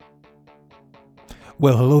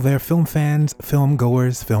Well, hello there, film fans, film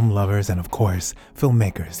goers, film lovers, and of course,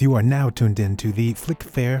 filmmakers. You are now tuned in to the Flick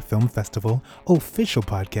Fair Film Festival official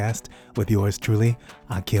podcast with yours truly,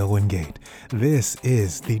 Akil Wingate. This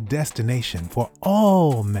is the destination for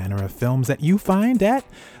all manner of films that you find at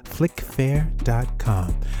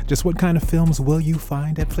flickfair.com. Just what kind of films will you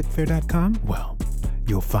find at flickfair.com? Well,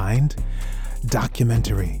 you'll find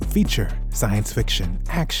documentary, feature, science fiction,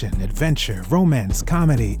 action, adventure, romance,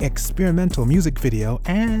 comedy, experimental music video,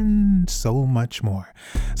 and so much more.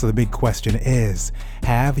 So the big question is,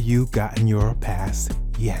 have you gotten your pass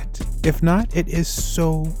yet? If not, it is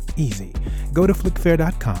so easy. Go to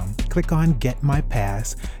flickfair.com, click on Get My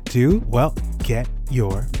Pass to, well, get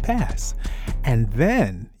your pass. And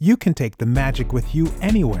then you can take the magic with you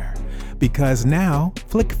anywhere, because now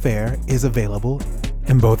Flick Fair is available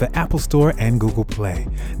in both the Apple Store and Google Play.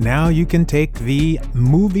 Now you can take the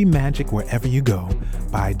movie magic wherever you go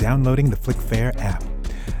by downloading the Flick Fair app.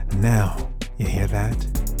 Now, you hear that?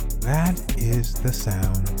 That is the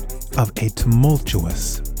sound of a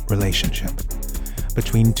tumultuous relationship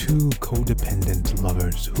between two codependent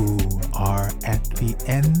lovers who are at the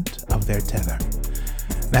end of their tether.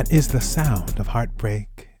 That is the sound of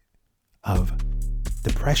heartbreak, of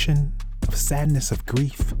depression, of sadness, of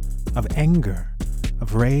grief, of anger,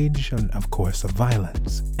 of rage, and of course of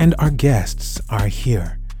violence. And our guests are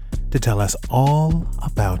here to tell us all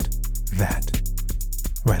about that.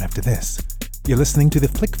 Right after this, you're listening to the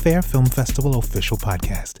Flick Fair Film Festival official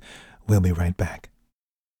podcast. We'll be right back.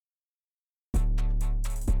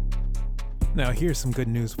 Now here's some good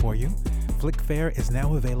news for you. Flick Fair is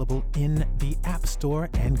now available in the App Store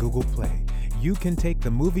and Google Play. You can take the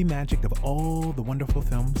movie magic of all the wonderful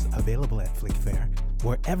films available at Flick Fair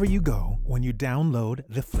wherever you go when you download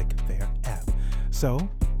the Flick Fair app. So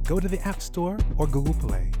go to the App Store or Google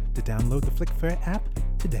Play to download the Flick Fair app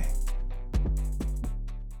today.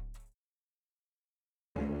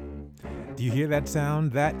 Do you hear that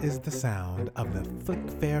sound? That is the sound of the Flick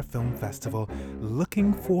Fair Film Festival,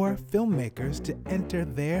 looking for filmmakers to enter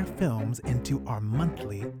their films into our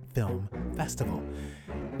monthly film festival.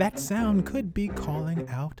 That sound could be calling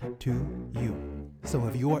out to you. So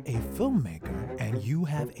if you're a filmmaker and you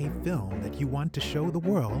have a film that you want to show the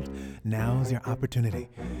world, now's your opportunity.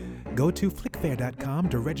 Go to flickfair.com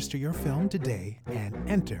to register your film today and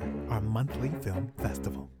enter our monthly film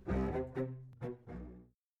festival.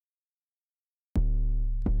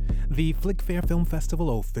 The Flick Fair Film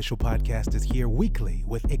Festival official podcast is here weekly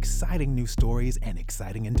with exciting news stories and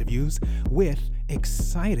exciting interviews with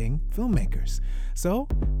exciting filmmakers. So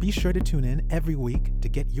be sure to tune in every week to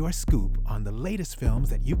get your scoop on the latest films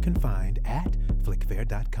that you can find at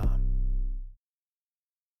flickfair.com.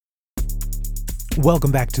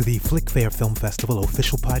 Welcome back to the Flick Fair Film Festival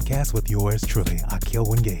official podcast with yours truly, Akil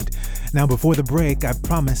Wingate. Now, before the break, I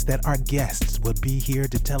promised that our guests would be here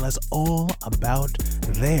to tell us all about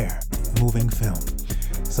their moving film.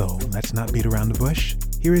 So let's not beat around the bush.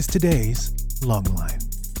 Here is today's Logline.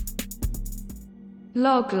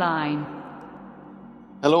 Logline.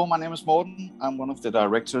 Hello, my name is Morten. I'm one of the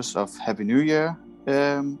directors of Happy New Year.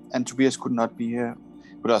 And Tobias could not be here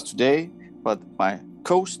with us today, but my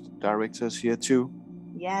co-director is here too.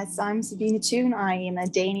 Yes, I'm Sabine Toon. I am a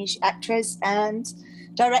Danish actress and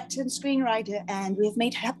director and screenwriter, and we have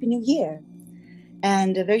made Happy New Year.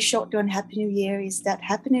 And a very short on Happy New Year is that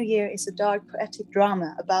Happy New Year is a dark poetic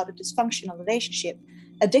drama about a dysfunctional relationship,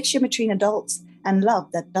 addiction between adults, and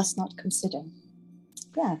love that does not consider.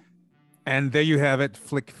 Yeah. And there you have it,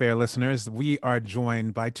 Flick Fair listeners. We are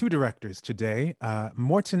joined by two directors today,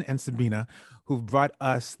 Morten and Sabina, who've brought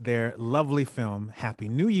us their lovely film, Happy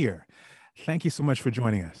New Year. Thank you so much for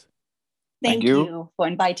joining us. Thank you for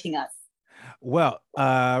inviting us. Well,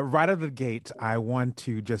 right out of the gate, I want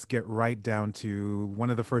to just get right down to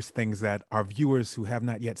one of the first things that our viewers who have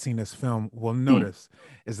not yet seen this film will notice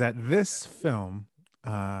is that this film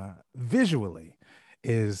visually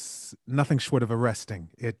is nothing short of arresting.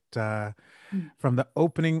 It from the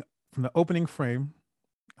opening frame,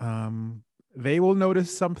 they will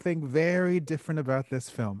notice something very different about this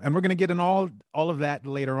film. And we're going to get in all of that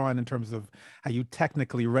later on in terms of how you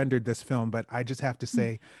technically rendered this film. But I just have to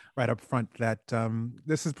say right up front that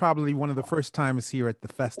this is probably one of the first times here at the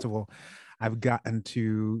festival I've gotten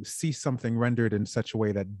to see something rendered in such a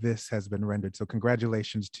way that this has been rendered. So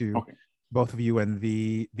congratulations to both of you and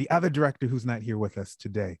the other director who's not here with us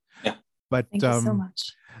today. Yeah. But Thank you so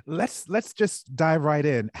much. Let's just dive right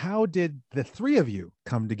in. How did the three of you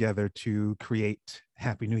come together to create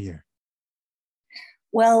Happy New Year?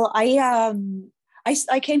 Well, I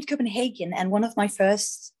came to Copenhagen, and one of my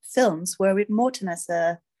first films were with Morten as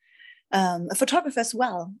a a photographer as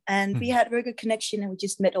well. And we had a very good connection, and we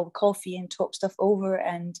just met over coffee and talked stuff over.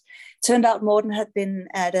 And turned out Morten had been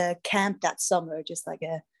at a camp that summer, just like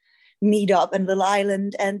a meet up in Little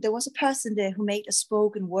Island. And there was a person there who made a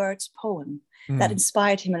spoken words poem that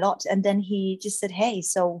inspired him a lot. And then he just said, hey,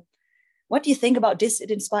 so what do you think about this?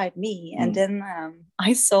 It inspired me. And then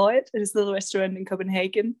I saw it at this little restaurant in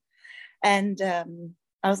Copenhagen. And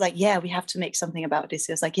I was like, yeah, we have to make something about this.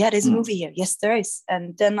 He was like, yeah, there's a movie here. Yes, there is.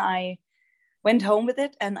 And then I went home with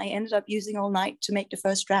it, and I ended up using all night to make the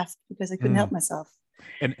first draft because I couldn't help myself.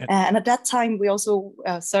 And at that time, we also,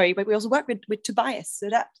 but we also worked with Tobias.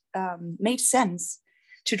 So that made sense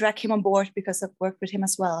to drag him on board because I've worked with him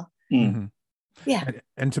as well. Mm-hmm. Yeah.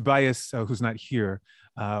 And Tobias, who's not here,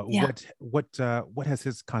 what has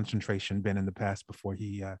his concentration been in the past before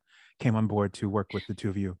he came on board to work with the two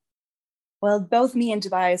of you? Well, both me and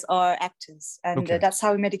Tobias are actors, and that's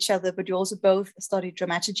how we met each other. But we also both studied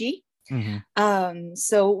dramaturgy.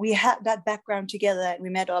 So we had that background together, and we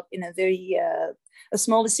met up in a very a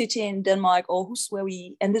smaller city in Denmark, Aarhus, where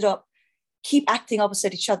we ended up keep acting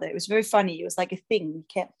opposite each other. It was very funny. It was like a thing. We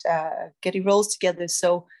kept getting roles together.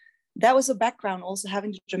 So that was a background, also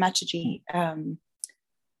having the dramaturgy.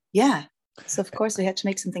 So of course we had to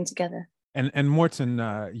make something together. And Morten,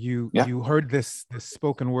 you heard this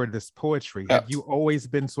spoken word, this poetry. Have you always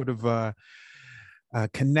been sort of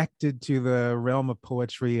connected to the realm of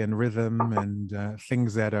poetry and rhythm and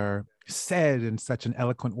things that are said in such an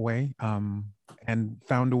eloquent way, and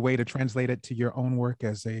found a way to translate it to your own work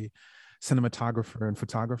as a cinematographer and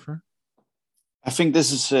photographer? I think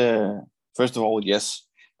this is, first of all, yes,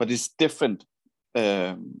 but it's different.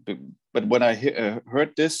 But when I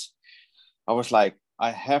heard this, I was like, I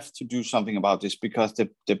have to do something about this, because the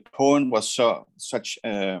poem was such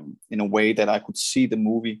in a way that I could see the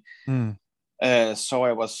movie. So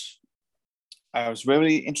I was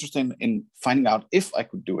really interested in finding out if I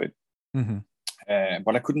could do it,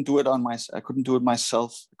 but I couldn't do it I couldn't do it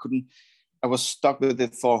myself. I was stuck with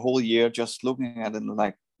it for a whole year, just looking at it and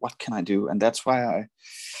like, what can I do? And that's why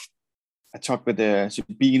I talked with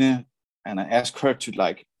Sabine, and I asked her to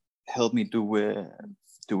like help me do it.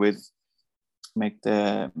 Make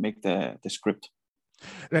the script.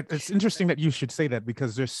 It's interesting that you should say that,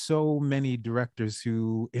 because there's so many directors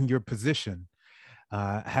who, in your position,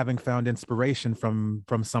 having found inspiration from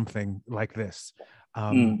something like this,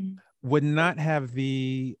 would not have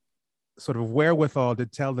the sort of wherewithal to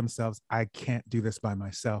tell themselves, I can't do this by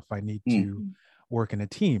myself. I need to work in a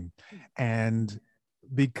team. And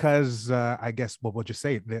because I guess, well, we'll just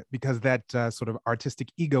say that because that sort of artistic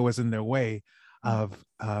ego is in their way of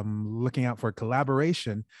looking out for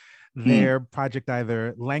collaboration, their project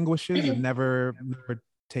either languishes and never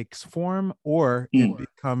takes form, or it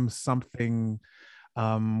becomes something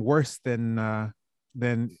worse than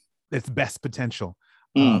its best potential.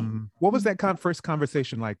 What was that first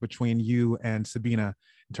conversation like between you and Sabina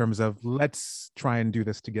in terms of, let's try and do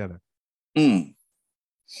this together?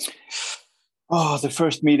 Oh, the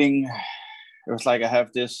first meeting, it was like, I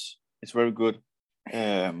have this, it's very good.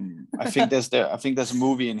 I think there's a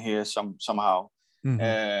movie in here somehow.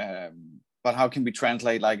 But how can we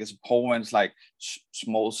translate, like, it's a poem, it's like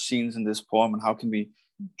small scenes in this poem, and how can we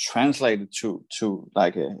translate it to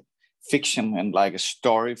like a fiction and like a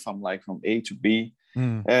story from A to B?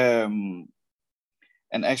 And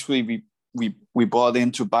actually we brought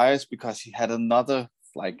in Tobias because he had another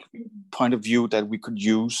like point of view that we could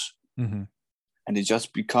use. And it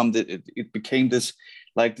just became this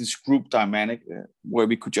like this group dynamic where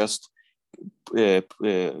we could just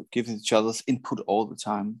give each other's input all the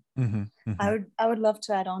time. I would love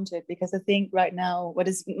to add on to it, because I think right now,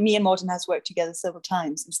 me and Morten has worked together several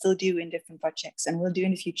times and still do in different projects, and will do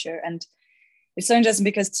in the future. And it's so interesting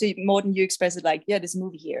because to Morten, you express it like, yeah, there's a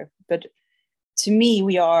movie here, but to me,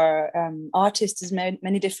 we are artists in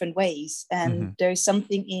many different ways, and there is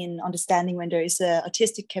something in understanding when there is a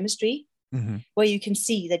artistic chemistry. Where you can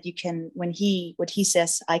see that you can, what he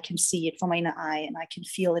says, I can see it from my inner eye, and I can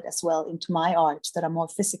feel it as well into my arts that are more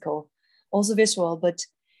physical, also visual. But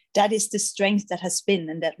that is the strength that has been,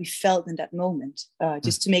 and that we felt in that moment,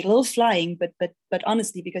 just to make a little flying, but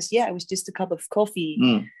honestly, because it was just a cup of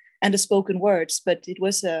coffee and the spoken words, but it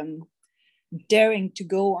was daring to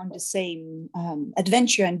go on the same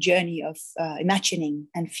adventure and journey of imagining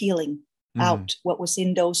and feeling out what was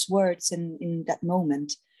in those words and in that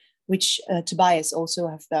moment, which Tobias also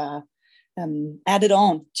have added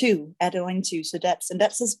into. So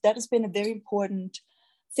that has been a very important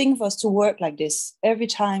thing for us to work like this. Every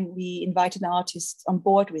time we invited an artist on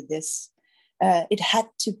board with this, it had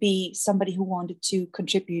to be somebody who wanted to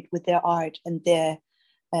contribute with their art and their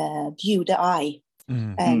view, their eye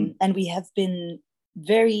And we have been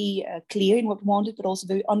very clear in what we wanted, but also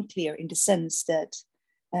very unclear in the sense that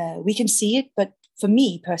we can see it. But for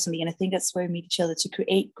me personally, and I think that's where we meet each other, to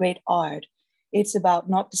create great art, it's about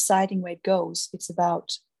not deciding where it goes. It's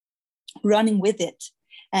about running with it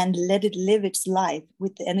and let it live its life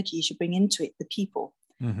with the energies you bring into it, the people.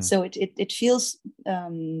 So it feels,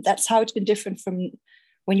 that's how it's been different from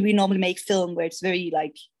when we normally make film, where it's very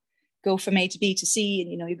like, go from A to B to C,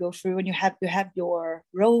 and you go through and you have your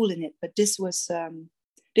role in it. But this was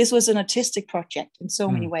an artistic project in so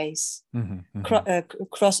many ways,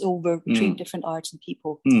 crossover between different arts and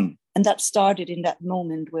people, and that started in that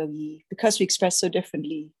moment where because we express so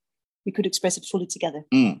differently, we could express it fully together.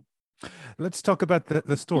 Let's talk about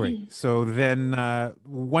the story. So then,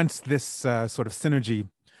 once this sort of synergy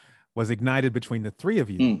was ignited between the three of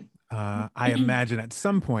you, I imagine at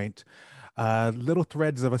some point, little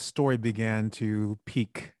threads of a story began to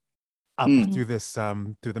peek up through this,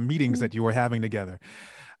 through the meetings that you were having together.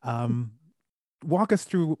 Walk us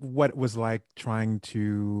through what it was like trying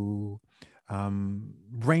to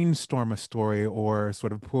brainstorm a story, or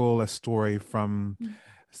sort of pull a story from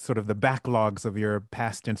sort of the backlogs of your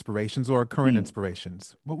past inspirations or current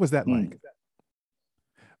inspirations. What was that like?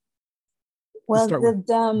 Well,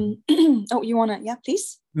 oh, you want to, yeah,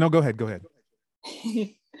 please? No, go ahead.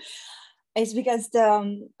 It's because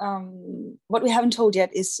what we haven't told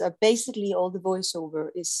yet is basically all the voiceover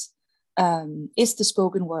is the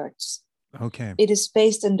spoken words. Okay. It is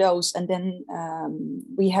based on those, and then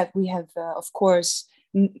we have of course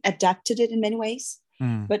adapted it in many ways.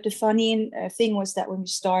 But the funny thing was that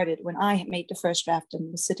when I had made the first draft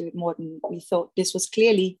and was sitting with Morten, we thought this was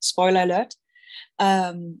clearly, spoiler alert,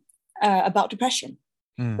 about depression.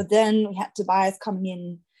 But then we had Tobias coming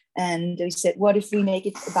in, and we said, what if we make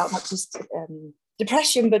it about not just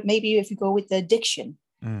depression, but maybe if we go with the addiction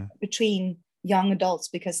between young adults,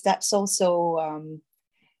 because that's also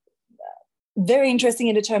very interesting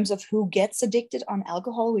in the terms of who gets addicted on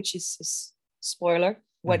alcohol, which is spoiler,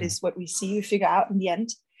 what we see, we figure out in the end.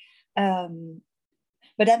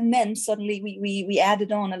 But that meant suddenly we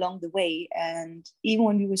added on along the way. And even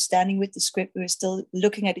when we were standing with the script, we were still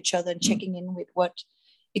looking at each other and checking in with what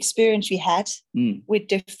experience we had with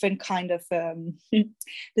different kind of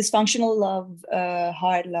dysfunctional love,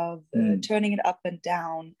 hard love, turning it up and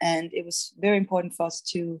down. And it was very important for us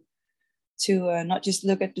to not just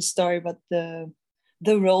look at the story, but the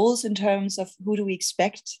roles in terms of who do we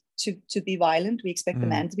expect to be violent. We expect the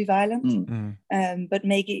man to be violent, but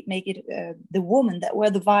make it the woman that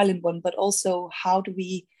were the violent one, but also how do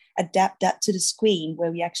we adapt that to the screen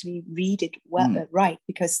where we actually read it right,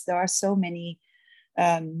 because there are so many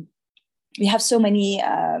we have so many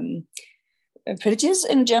prejudices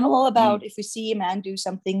in general about if we see a man do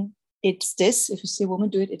something, it's this. If we see a woman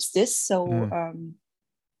do it, it's this. So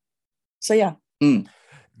yeah.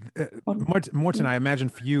 Morten, I imagine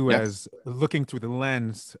for you, as looking through the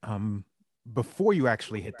lens before you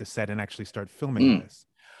actually hit the set and actually start filming this,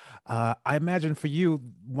 I imagine for you,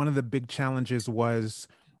 one of the big challenges was,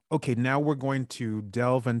 okay, now we're going to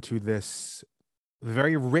delve into this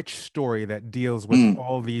very rich story that deals with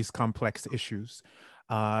all these complex issues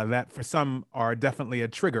that for some are definitely a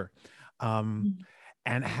trigger, and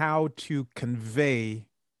how to convey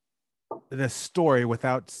the story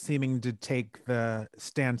without seeming to take the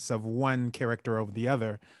stance of one character over the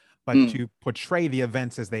other, but to portray the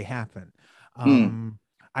events as they happen. I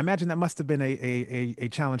imagine that must have been a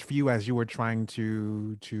challenge for you as you were trying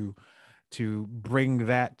to bring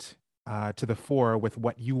that to the fore with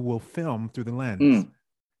what you will film through the lens.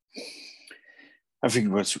 I think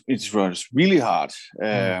it was really hard.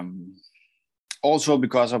 Also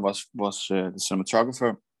because I was the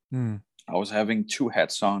cinematographer, I was having two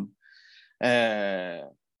hats on.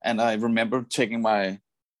 And I remember taking my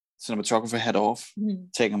cinematographer hat off,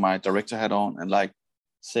 taking my director hat on, and like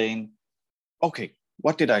saying, okay,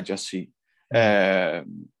 what did I just see? So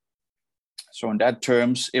in that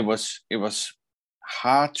terms, it was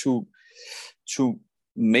hard to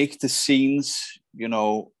make the scenes,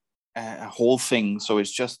 a whole thing. So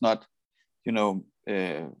it's just not,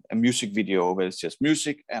 a music video where it's just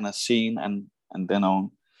music and a scene and then on.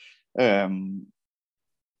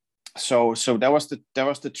 So that was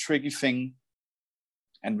the tricky thing,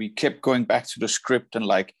 and we kept going back to the script and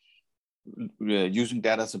like using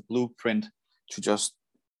that as a blueprint to just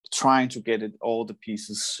trying to get all the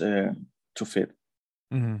pieces to fit.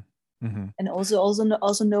 And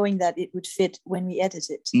also knowing that it would fit when we edit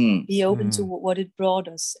it, be open to what it brought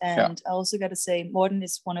us. And I also got to say, Morten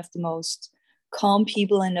is one of the most calm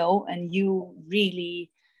people I know, and you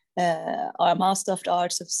really are a master of the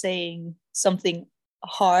arts of saying something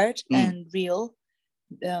hard and real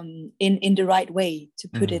in the right way to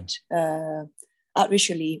put it out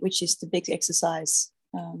visually, which is the big exercise.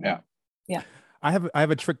 Yeah. I have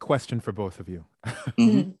a trick question for both of you.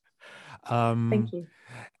 Thank you.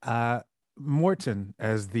 Morten,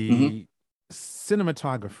 as the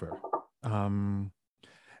cinematographer,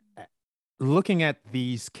 looking at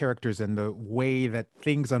these characters and the way that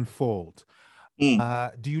things unfold,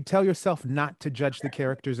 do you tell yourself not to judge the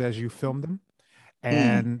characters as you film them?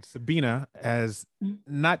 And Sabina, as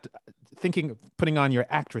not thinking, putting on your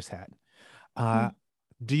actress hat,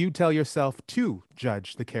 do you tell yourself to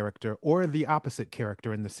judge the character or the opposite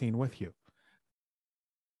character in the scene with you?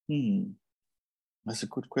 That's a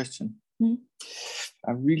good question. It's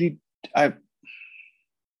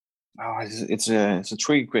a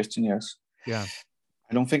tricky question. Yes. Yeah.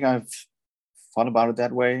 I don't think I've thought about it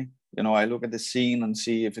that way. You know, I look at the scene and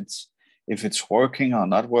see if it's working or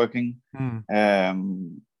not working.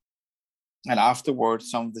 And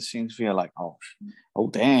afterwards, some of the scenes feel like, oh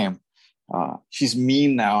damn, she's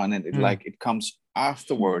mean now, and it comes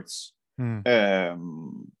afterwards.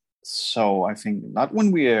 So I think not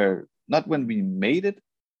when we made it,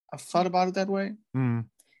 I thought about it that way.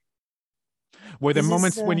 Were there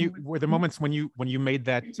moments when you made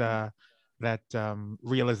that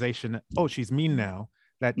realization, oh, she's mean now,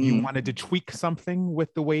 that you wanted to tweak something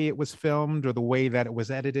with the way it was filmed or the way that it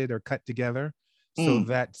was edited or cut together, so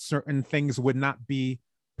that certain things would not be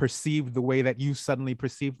perceived the way that you suddenly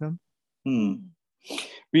perceived them?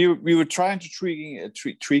 We were trying to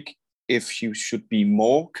tweak if you should be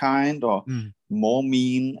more kind or more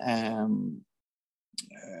mean.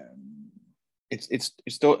 It's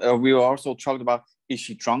still, we also talked about, is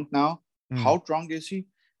she drunk now? How drunk is she?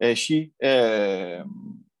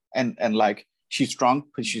 And like, she's drunk,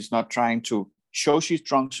 but she's not trying to show she's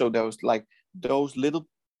drunk. So there was like those little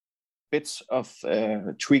bits of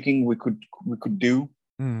tweaking we could do.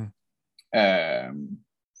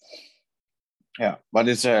 Yeah, but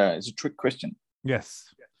it's a trick question. Yes.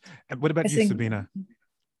 And what about you, Sabina?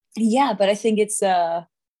 Yeah, but I think it's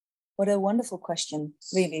what a wonderful question,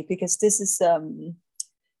 really, because this is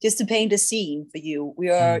just to paint a scene for you. We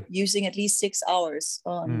are using at least 6 hours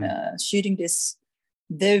on shooting this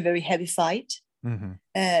very, very heavy fight.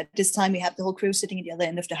 This time we have the whole crew sitting at the other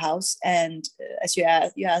end of the house, and as you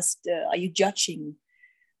asked, are you judging?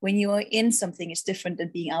 When you are in something, it's different than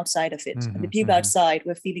being outside of it. And the people outside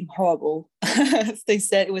were feeling horrible. They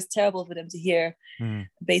said it was terrible for them to hear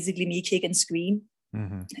basically me kick and scream.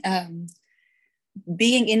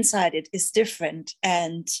 Being inside it is different,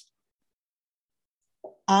 and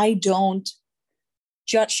I don't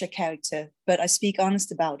judge a character, but I speak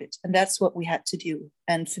honest about it, and that's what we had to do.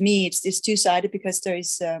 And for me, it's two-sided, because there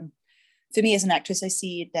is, for me as an actress, I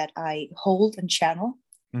see that I hold and channel.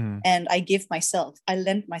 And I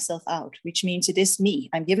lend myself out, which means it is me.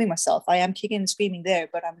 I'm giving myself. I am kicking and screaming there,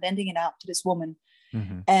 but I'm lending it out to this woman.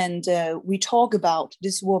 And we talk about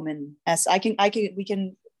this woman as we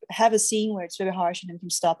can have a scene where it's very harsh and then we can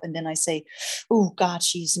stop. And then I say, oh God,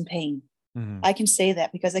 she's in pain. I can say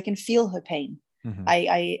that because I can feel her pain.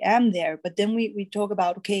 I am there. But then we talk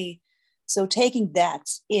about, okay, so taking that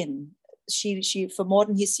in, she for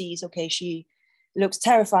Morten, he sees, okay, she looks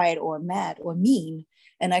terrified or mad or mean.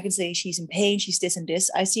 And I can say she's in pain, she's this and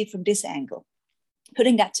this. I see it from this angle.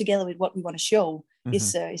 Putting that together with what we want to show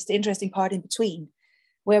is the interesting part in between,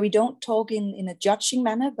 where we don't talk in a judging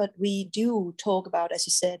manner, but we do talk about, as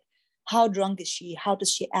you said, how drunk is she? How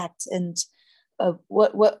does she act? And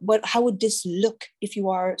how would this look if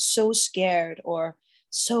you are so scared or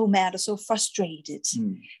so mad or so frustrated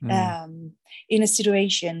in a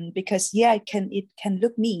situation? Because it can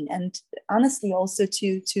look mean, and honestly also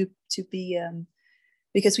to be.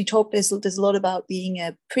 Because we talk, there's a lot about being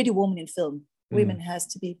a pretty woman in film. Women has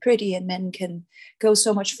to be pretty, and men can go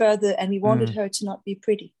so much further. And we wanted her to not be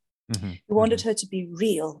pretty. We wanted her to be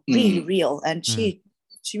real, really real, and she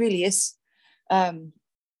really is. And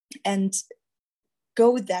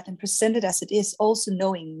go with that and present it as it is, also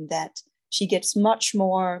knowing that she gets much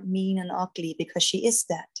more mean and ugly because she is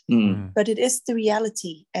that. But it is the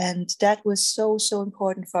reality, and that was so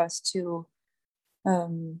important for us to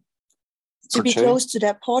be close to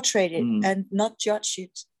that, portrait it, and not judge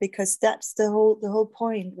it, because that's the whole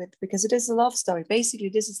point because it is a love story. Basically,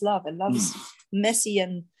 this is love, and love is messy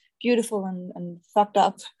and beautiful and fucked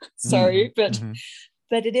up. Sorry,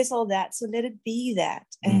 but it is all that. So let it be that,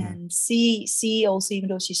 and see also, even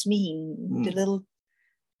though she's mean, the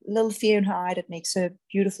little fear in her eye that makes her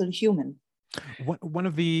beautiful human. One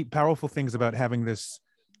of the powerful things about having this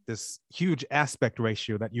huge aspect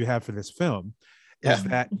ratio that you have for this film is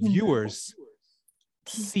that viewers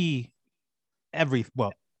see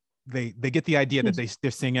they get the idea that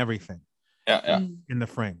they're seeing everything in the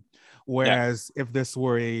frame. Whereas if this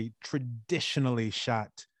were a traditionally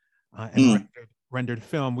shot and rendered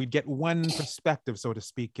film, we'd get one perspective, so to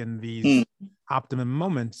speak, in these optimum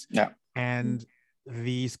moments. And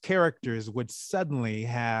these characters would suddenly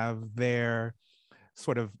have their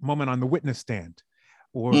sort of moment on the witness stand.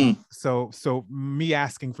 Or so me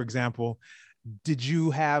asking, for example, did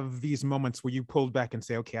you have these moments where you pulled back and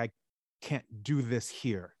say, okay, I can't do this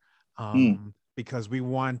here because we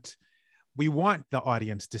want the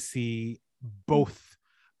audience to see both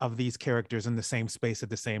of these characters in the same space at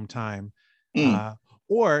the same time?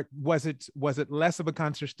 Or was it less of a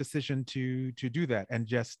conscious decision to do that and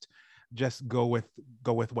just go with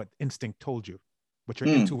what instinct told you, what your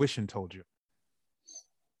intuition told you?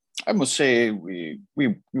 I must say we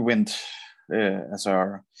went as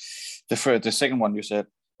the second one you said,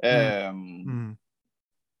 and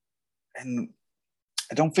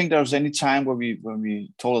I don't think there was any time where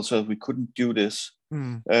we told ourselves we couldn't do this.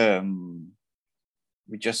 We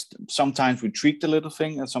just sometimes we tweaked a little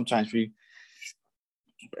thing, and sometimes we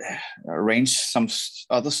arrange some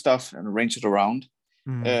other stuff and arrange it around.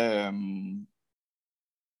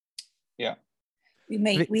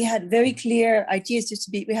 We had very clear ideas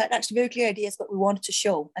we had actually very clear ideas what we wanted to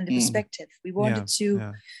show and the perspective. We wanted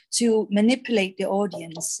to manipulate the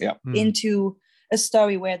audience into a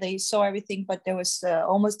story where they saw everything, but there was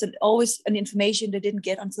always an information they didn't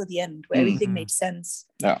get until the end, where everything made sense.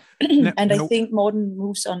 And I think Morten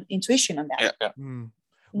moves on intuition on that.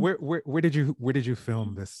 Where did you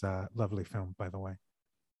film this lovely film, by the way?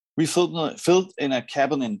 We filmed in a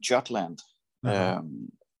cabin in Jutland.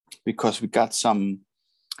 Because we got some,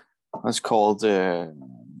 what's called,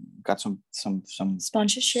 got some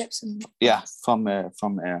sponsorships. From a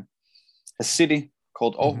city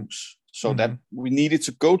called Aarhus. So that we needed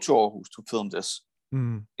to go to Aarhus to film this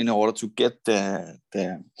in order to get the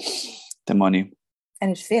money.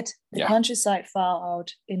 And it fit. The countryside far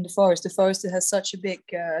out in the forest. The forest has such a big,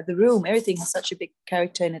 the room, everything has such a big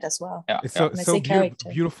character in it as well. It's so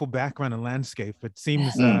beautiful background and landscape. It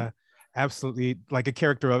seems absolutely like a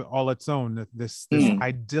character all its own. This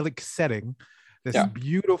idyllic setting, this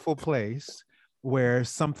beautiful place where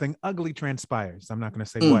something ugly transpires. I'm not going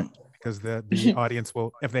to say what, because the audience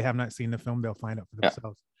will, if they have not seen the film, they'll find out for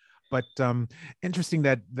themselves. But interesting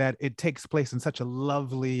that it takes place in such a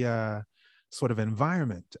lovely sort of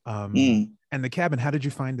environment. And the cabin, how did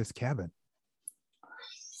you find this cabin?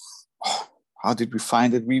 How did we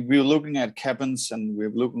find it? We were looking at cabins, and we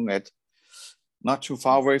were looking at not too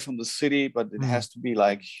far away from the city, but it has to be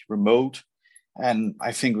like remote. And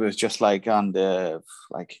I think it was just like on the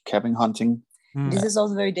cabin hunting. This is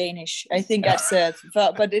also very Danish. I think that's,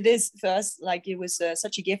 but it is for us, like it was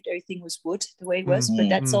such a gift. Everything was wood the way it was, but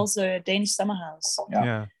that's also a Danish summer house.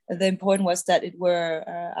 The important was that it were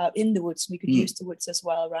out in the woods. We could use the woods as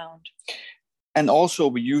well around. And also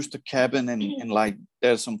we used the cabin and like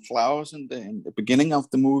there's some flowers in the beginning of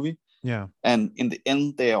the movie. And in the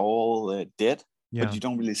end, they are all dead, but you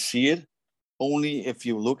don't really see it. Only if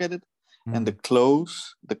you look at it. And the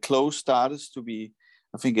clothes started to be,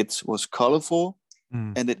 I think it was colorful,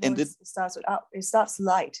 and it ended. It starts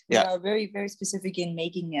light. We are very, very specific in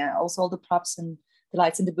making also all the props and the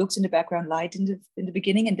lights in the books in the background light in the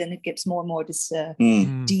beginning, and then it gets more and more this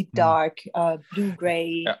deep dark blue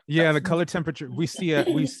gray. The color temperature. We see a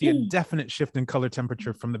definite shift in color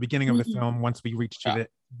temperature from the beginning of the film once we reach the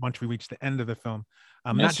end of the film.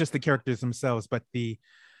 Not just the characters themselves, but the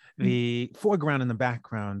foreground and the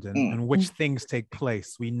background and which things take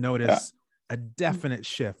place. We notice a definite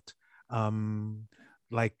shift,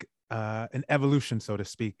 like an evolution, so to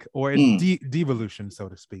speak, or a devolution, so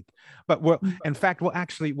to speak. But we'll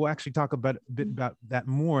actually talk a bit about that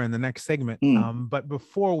more in the next segment. But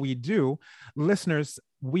before we do, listeners,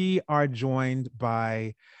 we are joined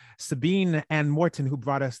by Sabine and Morten, who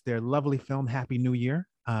brought us their lovely film Happy New Year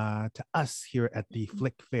to us here at the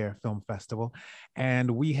Flick Fair Film Festival.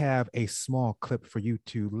 And we have a small clip for you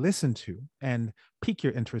to listen to and pique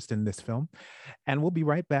your interest in this film. And we'll be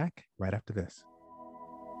right back right after this.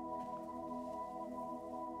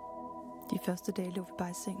 De første dage lå vi bare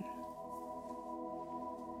i sengen.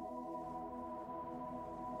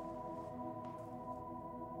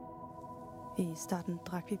 I starten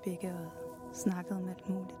drak vi begge og snakkede om alt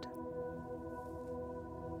muligt.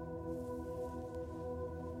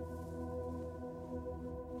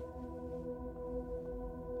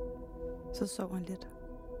 Så sov han lidt,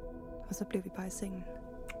 og så blev vi bare i sengen.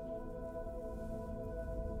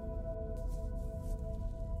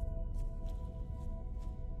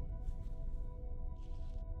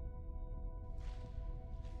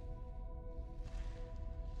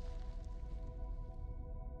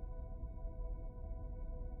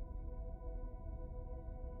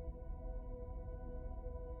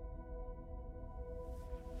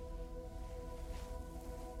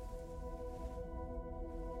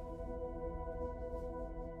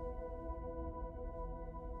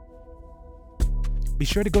 Be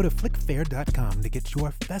sure to go to flickfair.com to get your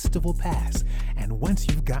festival pass. And once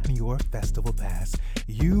you've gotten your festival pass,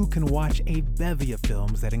 you can watch a bevy of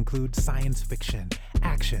films that include science fiction,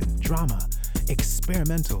 action, drama,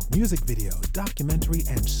 experimental, music video, documentary,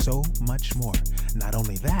 and so much more. Not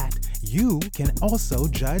only that, you can also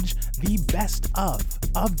judge the best of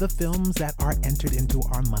the films that are entered into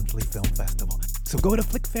our monthly film festival. So go to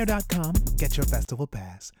flickfair.com, get your festival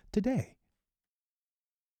pass today.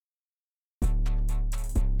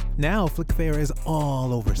 Now, Flickfair is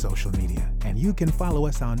all over social media, and you can follow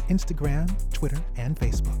us on Instagram, Twitter, and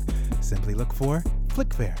Facebook. Simply look for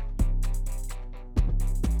Flickfair.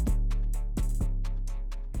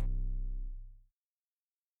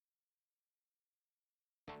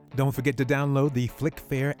 Don't forget to download the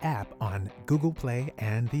Flickfair app on Google Play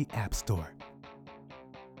and the App Store.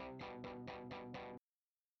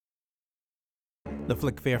 The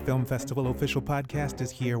Flickfair Film Festival official podcast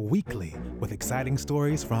is here weekly with exciting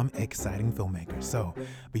stories from exciting filmmakers. So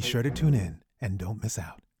be sure to tune in and don't miss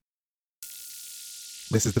out.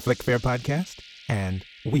 This is the Flickfair podcast, and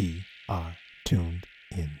we are tuned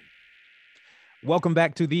in. Welcome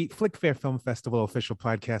back to the Flickfair Film Festival official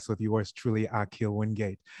podcast with yours truly, Akil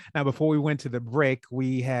Wingate. Now, before we went to the break,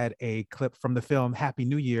 we had a clip from the film Happy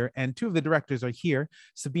New Year, and two of the directors are here,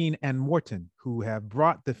 Sabine and Morten, who have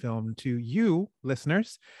brought the film to you,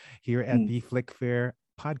 listeners, here at the Flickfair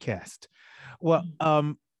podcast. Well,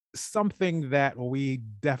 something that we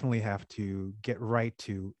definitely have to get right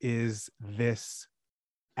to is this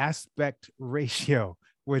aspect ratio,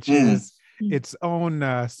 which is its own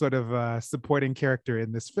sort of supporting character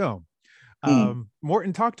in this film.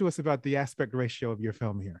 Morten, talk to us about the aspect ratio of your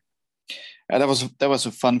film here. That was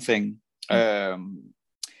a fun thing. In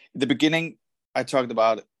the beginning, I talked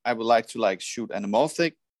about I would like to shoot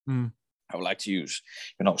anamorphic. I would like to use,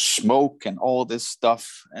 smoke and all this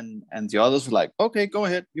stuff. And the others were like, okay, go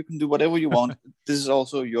ahead. You can do whatever you want. This is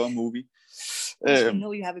also your movie. I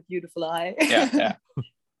know you have a beautiful eye. Yeah.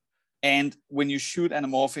 And when you shoot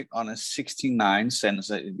anamorphic on a 16:9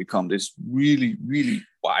 sensor, it becomes this really, really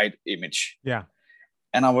wide image. Yeah.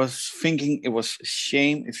 And I was thinking it was a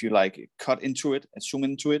shame if you cut into it and zoom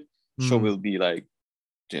into it. So it will be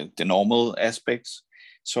the normal aspects.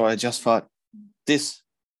 So I just thought this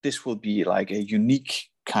will be a unique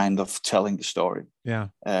kind of telling the story. Yeah.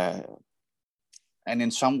 And in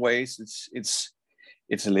some ways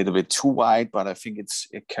it's a little bit too wide, but I think it's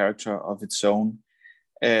a character of its own.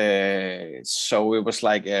 So it was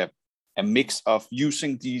a mix of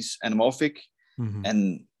using these anamorphic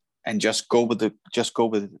and just go with it.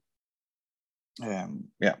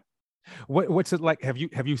 Yeah. What's it like?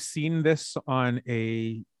 Have you seen this on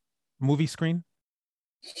a movie screen?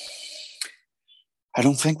 I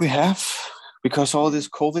don't think we have, because all this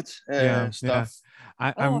COVID stuff.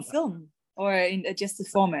 A film or in just the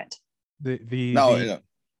format. Well,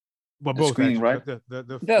 both screening, right?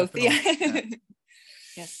 Both. Yeah.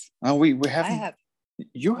 Yes. We haven't. I have.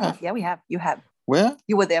 You have? Yeah, we have. You have. Where?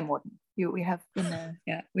 You were there, Morten. We have been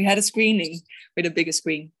yeah. We had a screening with a bigger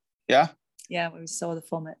screen. Yeah. Yeah, when we saw the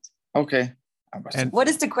format. Okay. And what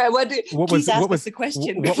is the question? What was the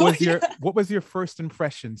question? What was your first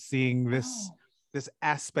impression seeing this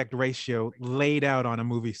aspect ratio laid out on a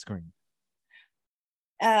movie screen?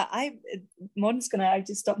 I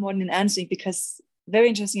just stop Morten in answering, because very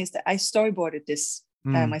interesting is that I storyboarded this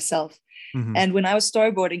myself. And when I was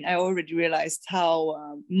storyboarding, I already realized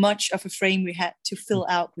how much of a frame we had to fill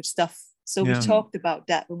out with stuff. So we talked about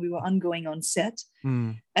that when we were ongoing on set.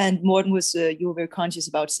 And Morten was, you were very conscious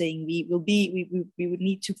about saying we would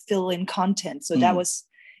need to fill in content. So that was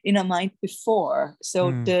in our mind before.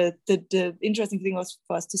 So the interesting thing was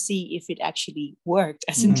for us to see if it actually worked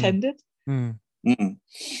as intended.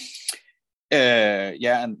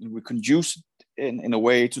 Yeah, and we can use it in a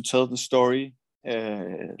way to tell the story.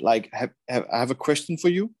 I have a question for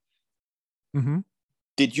you.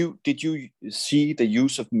 Did you see the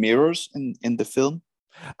use of mirrors in the film?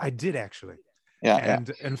 I did, actually. Yeah. And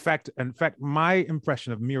in fact, my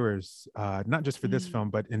impression of mirrors, not just for this film,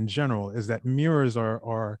 but in general, is that mirrors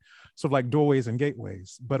are sort of like doorways and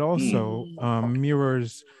gateways, but also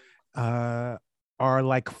mirrors are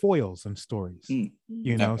like foils in stories.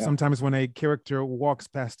 Sometimes when a character walks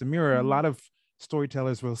past a mirror, a lot of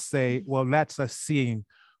storytellers will say, well, that's us seeing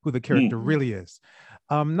who the character really is.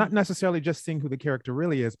 Not necessarily just seeing who the character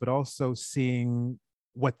really is, but also seeing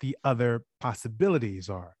what the other possibilities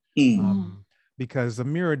are. Because a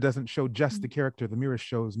mirror doesn't show just the character. The mirror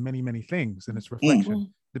shows many, many things in its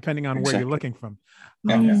reflection, depending on where you're looking from.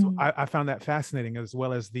 So I found that fascinating, as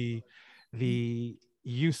well as the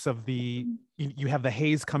use of you have the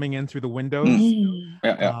haze coming in through the windows.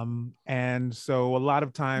 And so a lot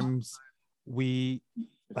of times we,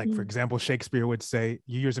 like, for example, Shakespeare would say,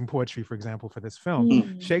 you're using poetry, for example, for this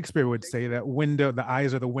film. Shakespeare would say that the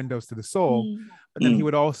eyes are the windows to the soul, but then he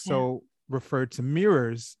would also refer to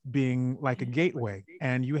mirrors being like a gateway,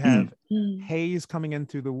 and you have haze coming in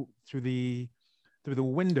through the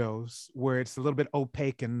windows where it's a little bit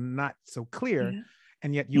opaque and not so clear.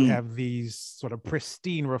 And yet you have these sort of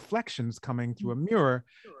pristine reflections coming through a mirror,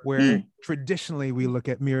 where traditionally we look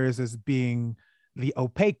at mirrors as being the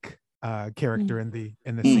opaque character in the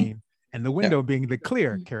scene, and the window being the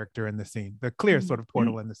clear character in the scene, the clear sort of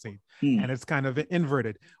portal in the scene. And it's kind of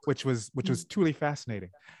inverted, which was truly fascinating.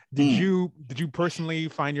 Did you personally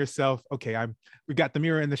find yourself, okay, we got the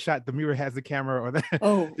mirror in the shot, the mirror has the camera, or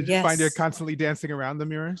did you find you're constantly dancing around the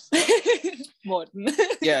mirrors? Morten.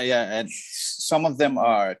 yeah, and some of them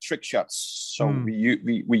are trick shots, so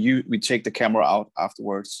we take the camera out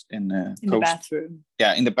afterwards in the bathroom.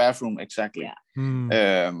 Yeah, in the bathroom, exactly.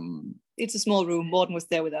 It's a small room. Morten was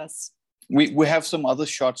there with us. We have some other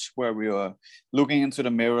shots where we were looking into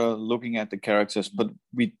the mirror, looking at the characters, but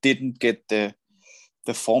we didn't get the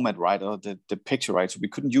format right, or the picture right, so we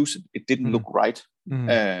couldn't use it. It didn't look right.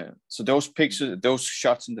 So those pictures, those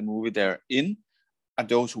shots in the movie, they're in, are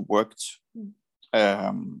those who worked.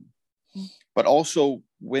 But also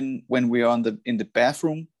when we are in the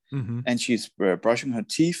bathroom and she's brushing her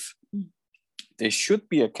teeth, there should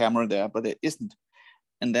be a camera there, but there isn't.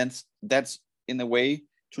 And that's in a way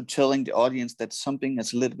to telling the audience that something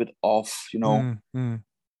is a little bit off,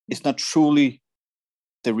 It's not truly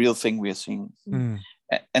the real thing we are seeing.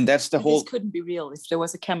 And that's the whole... This couldn't be real if there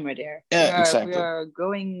was a camera there. Exactly. We are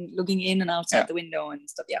looking in and outside the window and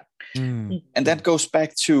stuff, And that goes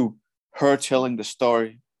back to her telling the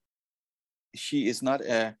story. She is not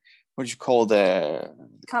a, what you call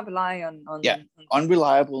can't rely on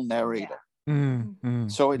unreliable narrator.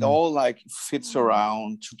 So it all like fits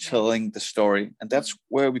around to telling the story, and that's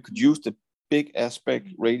where we could use the big aspect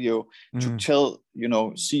radio to tell,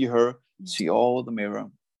 see all the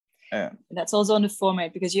mirror. That's also on the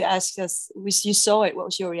format, because you asked us, you saw it, what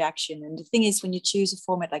was your reaction? And the thing is, when you choose a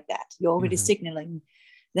format like that, you're already signaling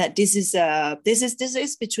that this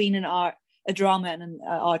is between a drama and an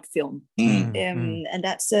art film. And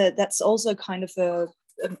that's also kind of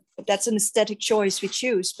that's an aesthetic choice we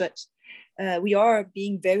choose, but we are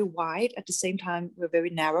being very wide at the same time. We're very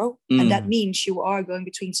narrow, and that means you are going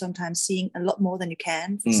between, sometimes seeing a lot more than you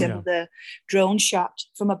can. For example, the drone shot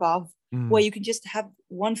from above, where you can just have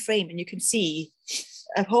one frame and you can see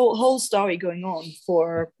a whole story going on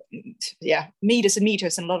for meters and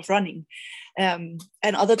meters and a lot of running. And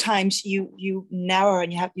other times you narrow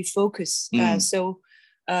and you focus. So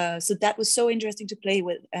that was so interesting to play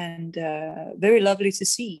with, and very lovely to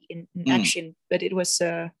see in action. But it was,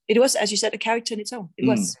 as you said, a character in its own. It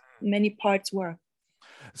was, many parts were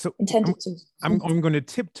so intended to. I'm going to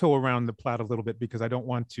tiptoe around the plot a little bit, because I don't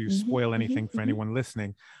want to spoil anything for anyone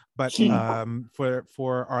listening. But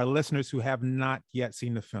for our listeners who have not yet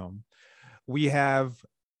seen the film, we have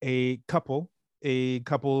a couple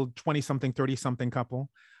 20-something, 30-something couple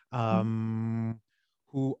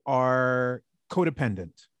who are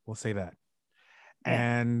codependent, we'll say that.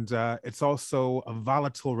 And it's also a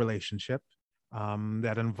volatile relationship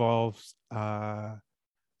that involves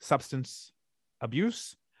substance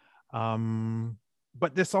abuse.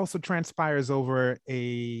 But this also transpires over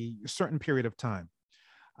a certain period of time.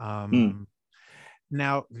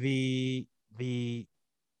 Now, the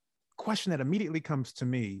question that immediately comes to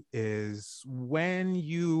me is, when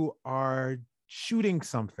you are shooting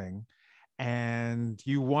something and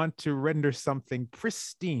you want to render something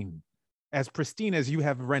pristine as you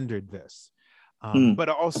have rendered this, but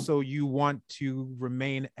also you want to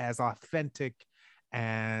remain as authentic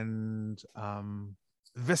and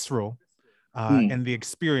visceral in the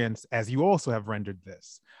experience as you also have rendered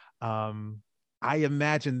this. I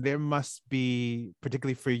imagine there must be,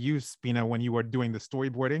 particularly for you, Spina, when you were doing the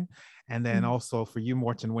storyboarding, and then also for you,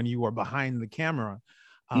 Morten, when you were behind the camera,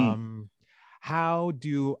 how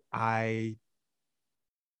do I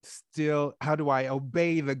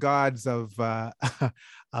obey the gods of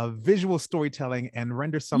visual storytelling and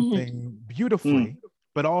render something beautifully,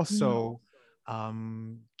 but also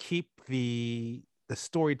keep the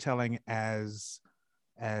storytelling as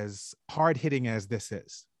hard-hitting as this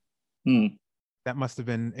is? That must have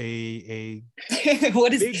been a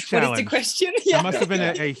what is big challenge. What is the question? That must have been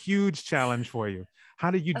a huge challenge for you. How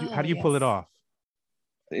do you pull it off?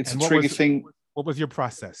 It's a tricky thing. What was your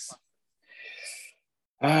process?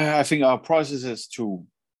 I think our process is to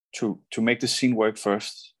make the scene work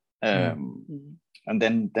first. and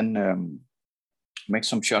then make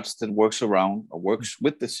some shots that works around or works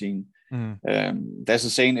with the scene. There's a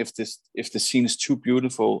saying, if the scene is too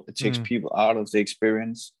beautiful, it takes people out of the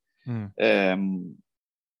experience. And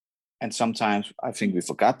sometimes I think we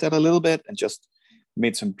forgot that a little bit and just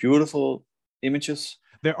made some beautiful images.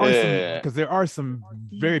 There are some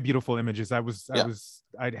very beautiful images. I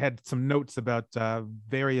had some notes about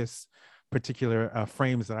various particular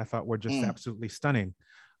frames that I thought were just absolutely stunning.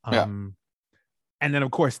 And then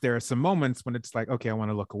of course there are some moments when it's like, okay, I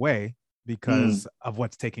want to look away because of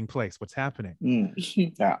what's taking place, what's happening.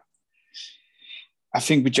 Yeah. I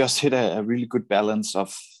think we just hit a really good balance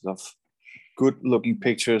of good looking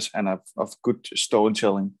pictures and of good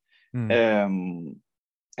storytelling.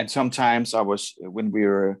 And sometimes when we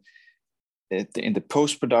were in the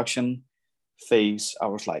post-production phase, I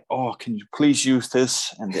was like, oh, can you please use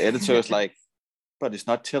this? And the editor was like, but it's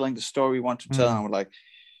not telling the story we want to tell. And I was like,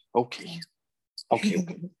 okay.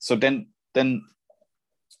 So then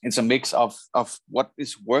it's a mix of what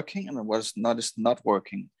is working and what is not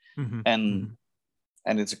working.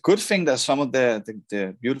 And it's a good thing that some of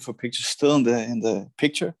the beautiful pictures still in the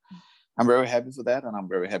picture. I'm very happy for that, and I'm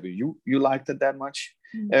very happy you liked it that much.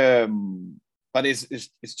 But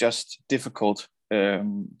it's just difficult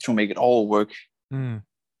to make it all work. But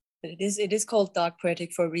it is called Dark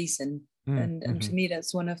Poetic for a reason. And to me,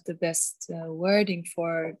 that's one of the best wording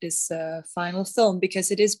for this final film,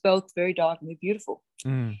 because it is both very dark and very beautiful.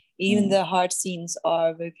 Even the hard scenes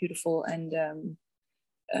are very beautiful and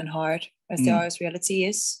hard, as they are, as reality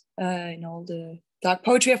is in all the dark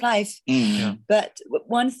poetry of life. But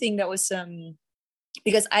one thing that was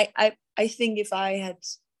because I think if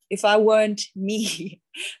I weren't me,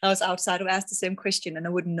 I was outside, I would ask the same question and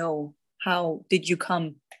I wouldn't know how did you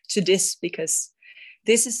come to this, because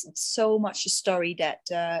this is so much a story that,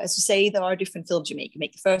 as you say, there are different films you make. You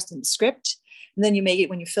make the first in the script, and then you make it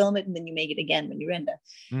when you film it, and then you make it again when you render.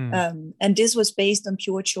 And this was based on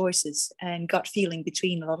pure choices and gut feeling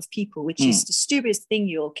between a lot of people, which is the stupidest thing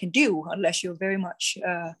you can do unless you're very much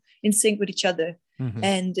in sync with each other.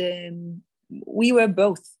 And we were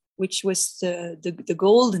both, which was the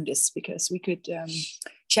goal in this, because we could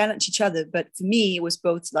challenge each other. But for me, it was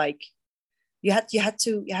both like, you have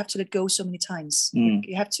to let go so many times.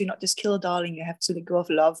 You have to not just kill a darling, you have to let go of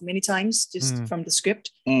love many times, just from the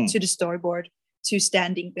script to the storyboard to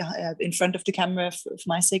standing in front of the camera for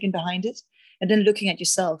my sake and behind it, and then looking at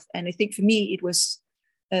yourself. And I think for me it was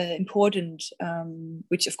important,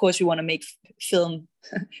 which of course we want to make film,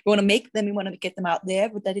 we want to make them, we want to get them out there,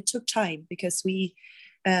 but that it took time, because we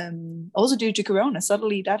also due to Corona,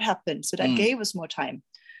 suddenly that happened, so that gave us more time.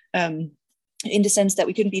 In the sense that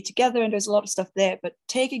we couldn't be together and there's a lot of stuff there, but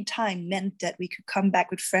taking time meant that we could come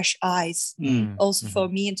back with fresh eyes. Also for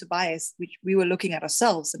me and Tobias, which we were looking at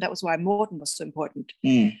ourselves, and that was why Morten was so important,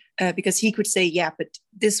 because he could say, yeah, but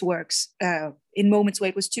this works in moments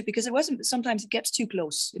where it was too, because it wasn't, sometimes it gets too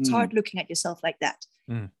close. It's hard looking at yourself like that.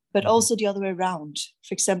 But also the other way around,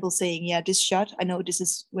 for example, saying, yeah, this shot, I know this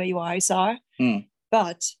is where your eyes are,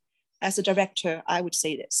 but as a director, I would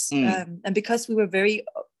say this. And because we were very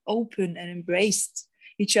open and embraced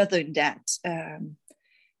each other in that,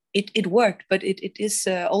 it worked. But it is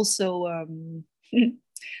also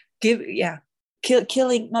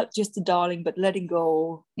killing not just the darling, but letting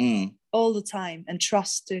go all the time, and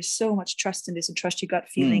trust. There's so much trust in this, and trust your gut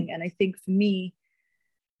feeling. And I think for me,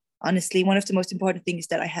 honestly, one of the most important things is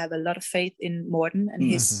that I have a lot of faith in Morten and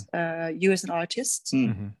his you as an artist.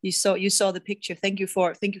 You saw the picture. Thank you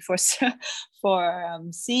for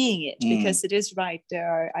seeing it, because it is right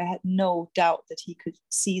there. I had no doubt that he could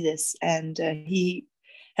see this, and he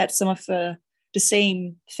had some of the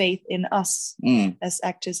same faith in us as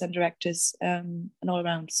actors and directors, and all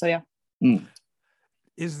around. So yeah.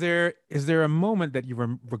 Is there a moment that you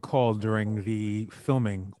recall during the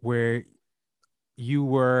filming where you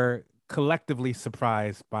were collectively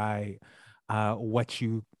surprised by what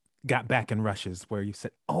you got back in rushes, where you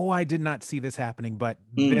said, oh, I did not see this happening, but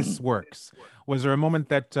this works? Was there a moment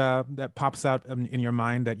that that pops out in your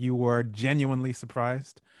mind that you were genuinely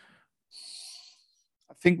surprised?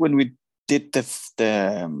 I think when we did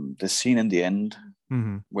the scene in the end,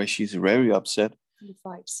 where she's very upset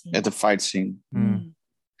at the fight scene,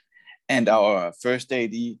 and our first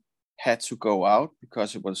AD had to go out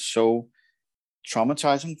because it was so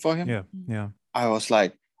traumatizing for him. I was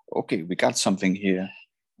like, okay, we got something here.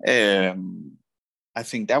 I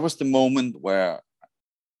think that was the moment where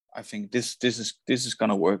I think this is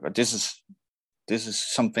gonna work, or this is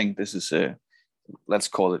something, this is let's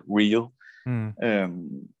call it real.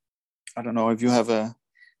 I don't know if you have a.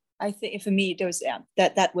 I think for me there was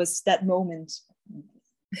that was that moment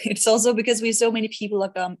it's also because we so many people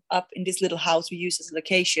are up in this little house we use as a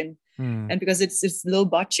location. And because it's low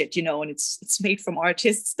budget, you know, and it's made from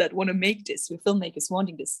artists that want to make this, with filmmakers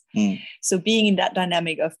wanting this. So being in that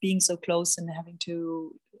dynamic of being so close and having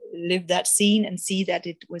to live that scene and see that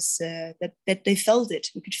it was that they felt it,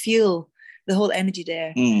 we could feel the whole energy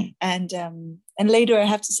there. And later I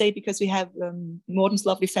have to say, because we have Morten's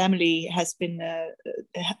lovely family has been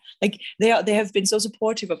like they have been so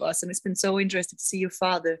supportive of us, and it's been so interesting to see your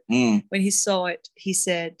father. When he saw it, he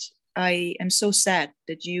said, I am so sad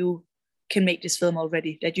that you can make this film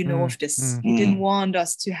already, that you know of this. He didn't want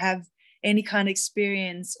us to have any kind of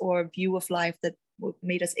experience or view of life that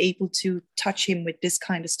made us able to touch him with this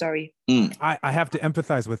kind of story. I have to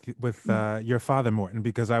empathize with your father, Morten,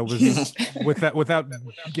 because I was with that, without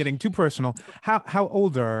getting too personal. How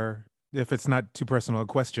old are, if it's not too personal a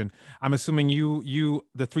question, I'm assuming you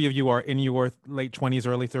the three of you are in your late 20s,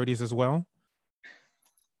 early 30s as well?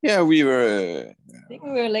 Yeah, we were. I think we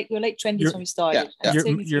were late 20s when we started. Yeah.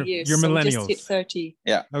 You're so millennials. We just hit 30.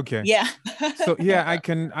 Yeah. Okay. Yeah. So yeah,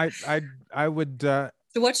 I would. So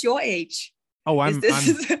what's your age? Oh,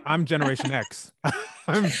 I'm Generation X.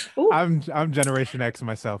 I'm Generation X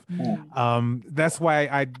myself. That's why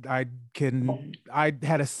I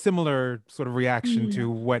had a similar sort of reaction to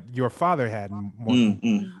what your father had,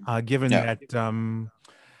 Morten, given that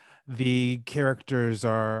the characters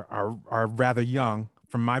are rather young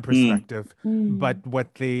from my perspective, but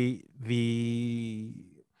what the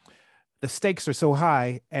stakes are so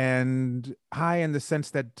high, and high in the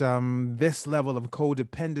sense that this level of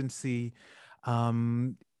codependency,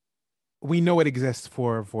 we know it exists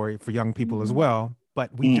for young people as well,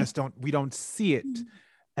 but we just don't see it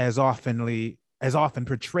as often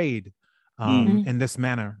portrayed in this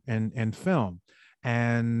manner in film.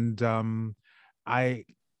 And I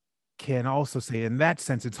can also say, in that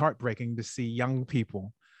sense, it's heartbreaking to see young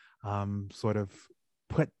people sort of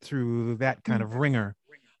put through that kind of ringer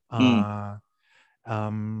so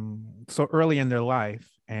early in their life,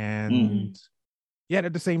 and yet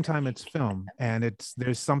at the same time it's film, and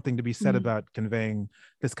there's something to be said about conveying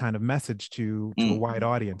this kind of message to a wide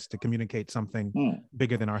audience, to communicate something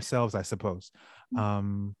bigger than ourselves, I suppose.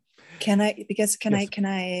 Can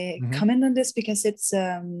I comment on this, because it's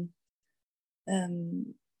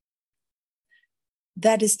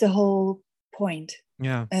that is the whole point.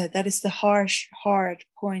 That is the hard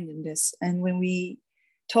point in this. And when we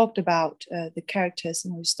talked about the characters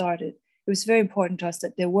and we started, it was very important to us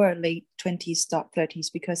that there were late 20s, start 30s,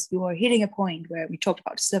 because you are hitting a point where we talked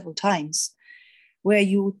about several times, where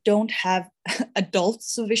you don't have adult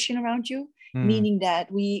supervision around you, meaning that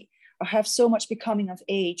we have so much becoming of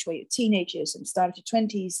age, where you're teenagers and start your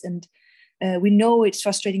 20s, and we know it's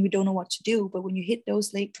frustrating, we don't know what to do. But when you hit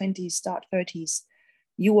those late 20s, start 30s,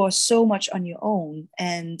 you are so much on your own.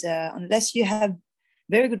 And unless you have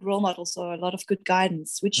very good role models or a lot of good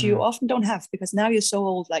guidance, which you often don't have, because now you're so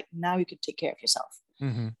old, like now you can take care of yourself.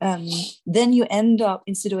 Then you end up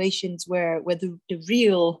in situations where the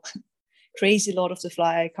real crazy Lord of the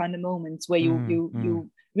Fly kind of moments, where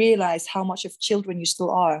you realize how much of children you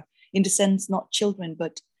still are, in the sense, not children,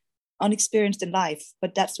 but unexperienced in life.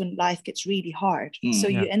 But that's when life gets really hard. So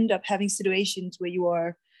you end up having situations where you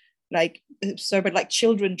are like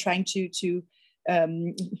children trying to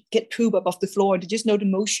get poop up off the floor. They just know the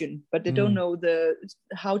motion, but they don't know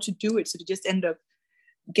how to do it. So they just end up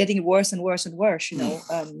getting worse and worse and worse, you know,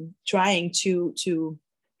 trying to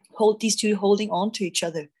hold these two, holding on to each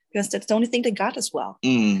other, because that's the only thing they got as well.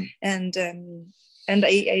 And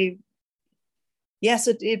yes,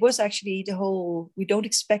 it was actually the whole, we don't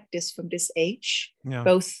expect this from this age,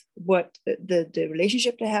 both what the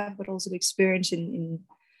relationship they have, but also the experience in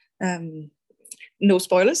no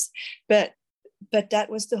spoilers, but that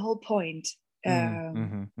was the whole point.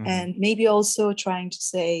 And maybe also trying to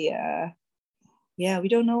say, we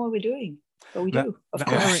don't know what we're doing, but we do, of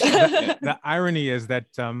course. The irony is that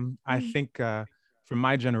I think from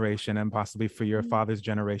my generation, and possibly for your father's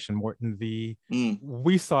generation, Morten,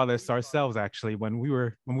 we saw this ourselves actually when we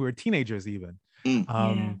were teenagers even.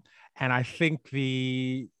 And I think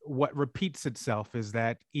what repeats itself is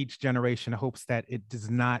that each generation hopes that it does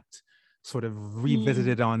not sort of revisit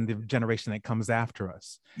it on the generation that comes after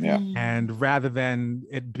us. And rather than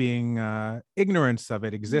it being ignorance of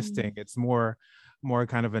it existing, it's more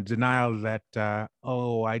kind of a denial that, I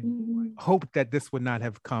hope that this would not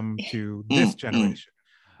have come to this generation.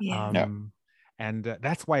 And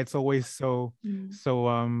that's why it's always so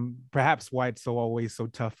perhaps why it's always so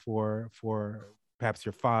tough for perhaps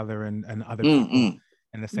your father and other people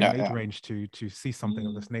in the same age range to see something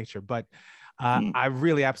of this nature. But I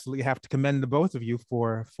really absolutely have to commend the both of you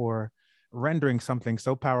for rendering something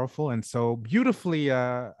so powerful and so beautifully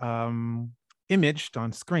imaged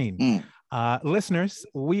on screen. Listeners,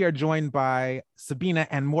 we are joined by Sabina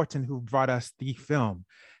and Morten, who brought us the film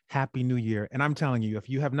Happy New Year. And I'm telling you, if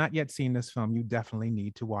you have not yet seen this film, you definitely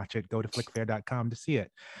need to watch it. Go to flickfair.com to see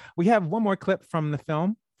it. We have one more clip from the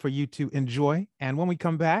film for you to enjoy. And when we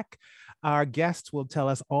come back, our guests will tell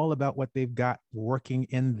us all about what they've got working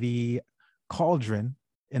in the cauldron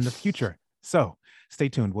in the future. So stay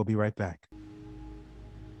tuned. We'll be right back.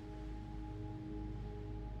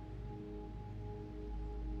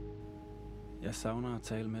 Jeg savner at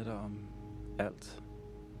tale med dig om alt.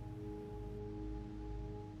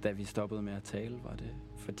 Da vi stoppede med at tale, var det,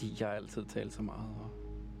 fordi jeg altid talte så meget,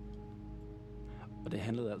 og det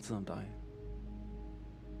handlede altid om dig.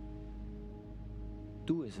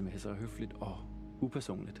 Du sms'er høfligt og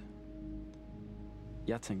upersonligt.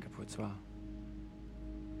 Jeg tænker på et svar.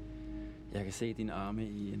 Jeg kan se dine arme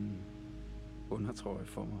i en undertrøje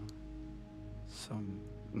for mig, som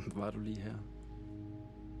var du lige her.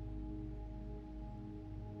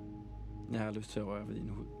 Jeg har lyst til at røre ved din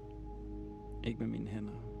hud. Ikke med mine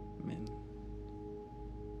hænder, men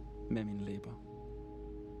med mine læber.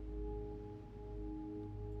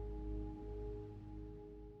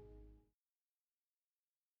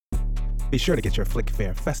 Be sure to get your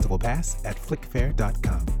Flickfair Festival Pass at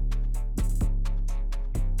flickfair.com.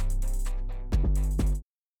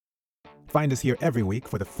 Find us here every week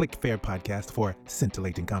for the Flickfair podcast for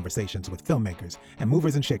scintillating conversations with filmmakers and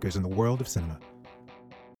movers and shakers in the world of cinema.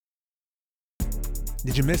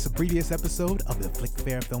 Did you miss a previous episode of the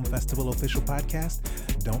Flickfair Film Festival official podcast?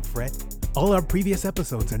 Don't fret. All our previous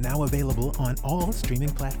episodes are now available on all streaming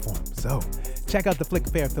platforms. So check out the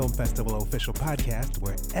Flickfair Film Festival official podcast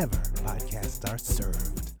wherever podcasts are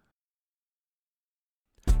served.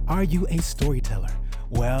 Are you a storyteller?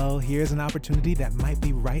 Well, here's an opportunity that might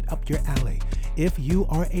be right up your alley. If you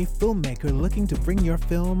are a filmmaker looking to bring your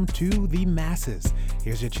film to the masses,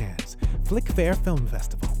 here's your chance. Flickfair Film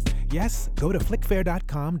Festival. Yes, go to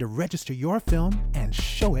flickfair.com to register your film and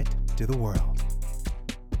show it to the world.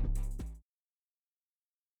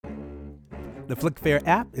 The Flickfair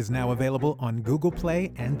app is now available on Google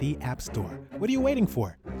Play and the App Store. What are you waiting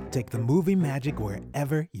for? Take the movie magic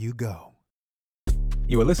wherever you go.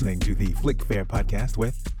 You are listening to the Flickfair podcast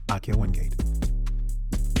with Akhil Wingate.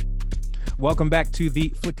 Welcome back to the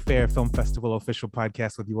Flickfair Film Festival official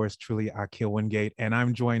podcast with yours truly, Akhil Wingate. And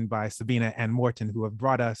I'm joined by Sabina and Morten, who have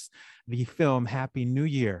brought us the film Happy New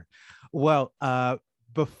Year. Well,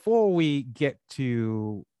 before we get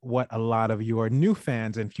to what a lot of your new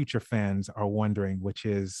fans and future fans are wondering, which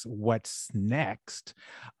is what's next,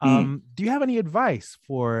 do you have any advice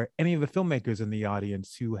for any of the filmmakers in the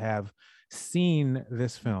audience who have seen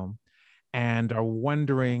this film and are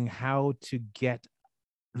wondering how to get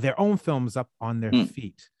their own films up on their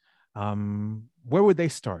feet? Where would they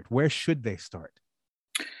start? Where should they start?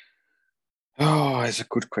 Oh, it's a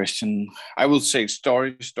good question. I will say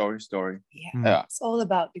story. Yeah, it's all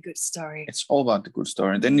about the good story. It's all about the good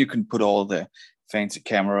story. And then you can put all the fancy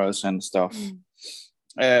cameras and stuff.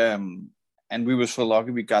 And we were so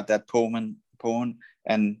lucky we got that poem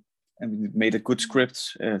and we made a good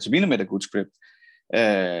script. Sabina made a good script.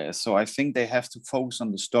 So I think they have to focus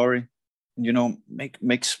on the story. You know,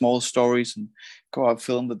 make small stories and go out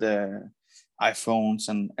film with the iPhones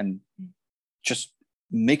and just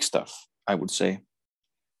make stuff, I would say.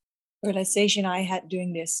 Realization I had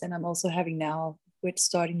doing this, and I'm also having now with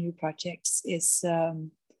starting new projects, is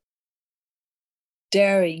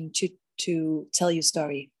daring to tell your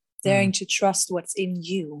story, daring to trust what's in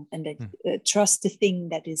you, and that trust the thing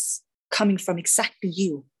that is coming from exactly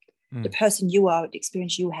you, the person you are, the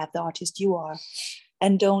experience you have, the artist you are,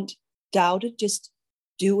 and don't doubt it, just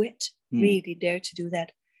do it. Really dare to do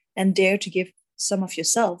that, and dare to give some of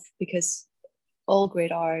yourself, because all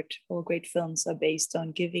great art, all great films are based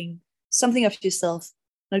on giving something of yourself,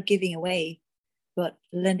 not giving away, but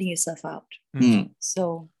lending yourself out.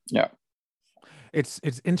 So yeah, it's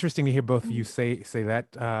interesting to hear both of you say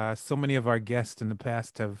that. So many of our guests in the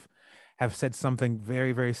past have said something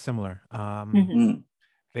very, very similar.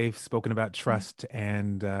 They've spoken about trust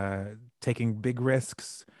and taking big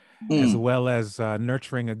risks, as well as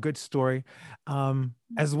nurturing a good story,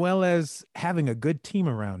 as well as having a good team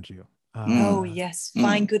around you. Oh yes,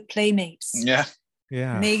 find good playmates. Yeah.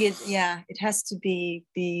 Make it. Yeah, it has to be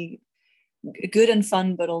good and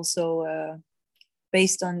fun, but also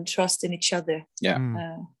based on trust in each other. Yeah.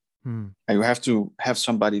 And you have to have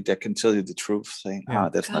somebody that can tell you the truth, saying,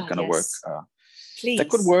 that's not going to work. Please. That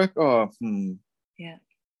could work, or yeah.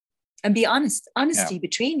 And be honesty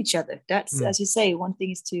between each other. That's, as you say, one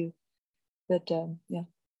thing is to, but yeah.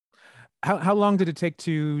 How long did it take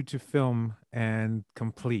to film and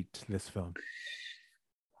complete this film?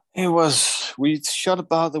 We shot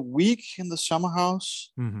about a week in the summer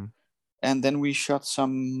house, and then we shot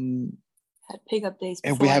some. Had pickup days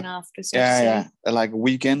before and after. So like a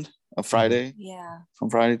weekend, a Friday. Yeah. From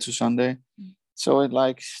Friday to Sunday, so it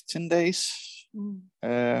like 10 days.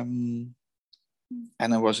 And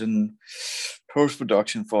I was in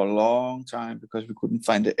post-production for a long time because we couldn't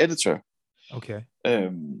find the editor. Okay.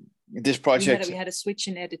 This project we had to switch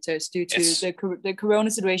in editors due to the corona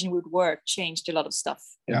situation with work changed a lot of stuff.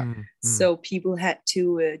 So people had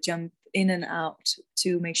to jump in and out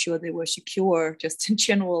to make sure they were secure, just in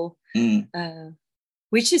general,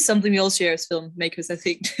 which is something we all share as filmmakers, I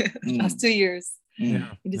think, the last 2 years in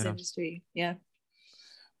this industry.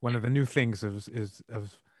 One of the new things is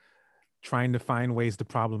of trying to find ways to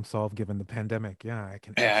problem solve given the pandemic. I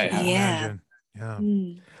can imagine.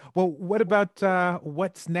 Well, what about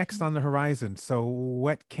what's next on the horizon? So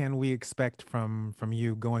what can we expect from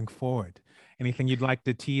you going forward? Anything you'd like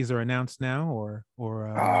to tease or announce now, or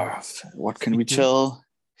what can we tell?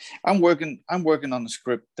 I'm working on a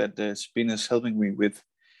script that Sabine is helping me with.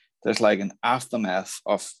 There's like an aftermath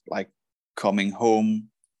of like coming home,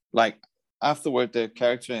 like afterward the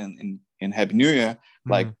character in Happy New Year,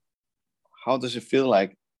 like how does it feel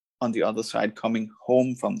like on the other side coming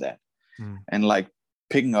home from that? And like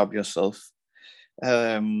picking up yourself,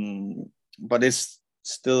 but it's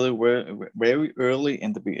still very early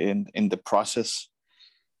in the process,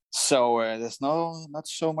 so there's not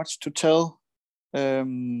so much to tell. I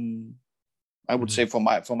would say for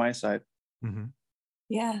my side.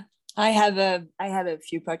 I have a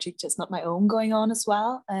few projects that's not my own going on as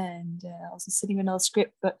well, and also sitting with another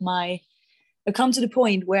script. But I come to the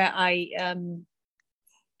point where I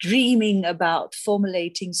dreaming about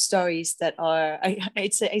formulating stories that are, I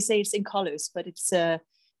say it's in colors, but it's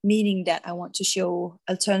meaning that I want to show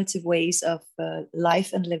alternative ways of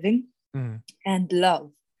life and living and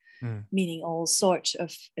love, meaning all sorts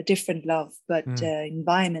of a different love, but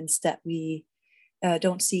environments that we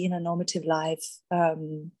don't see in a normative life,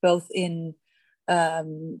 both in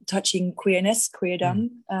touching queerness, queerdom,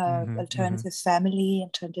 alternative family,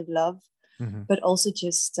 alternative love, but also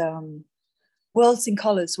just worlds in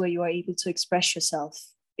colors where you are able to express yourself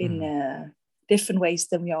in different ways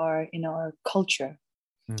than we are in our culture.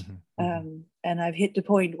 And I've hit the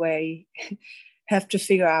point where I have to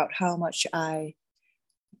figure out how much I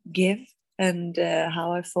give and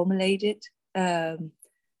how I formulate it,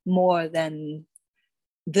 more than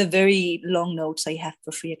the very long notes I have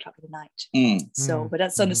for 3 o'clock at night. So, but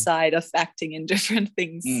that's on the side of acting in different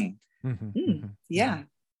things. Yeah.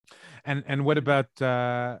 And what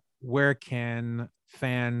about where can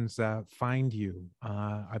fans find you?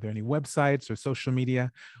 Are there any websites or social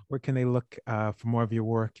media? Where can they look for more of your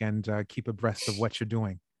work and keep abreast of what you're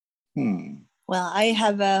doing? Well, I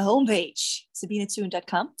have a homepage,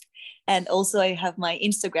 sabinetoon.com. And also I have my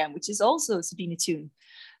Instagram, which is also Sabine Toon,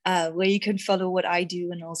 where you can follow what I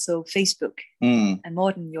do, and also Facebook and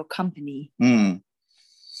Morten, your company.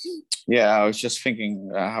 Yeah, I was just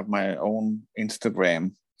thinking I have my own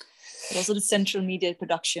Instagram. But also the Central Media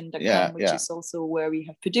Production.com, which is also where we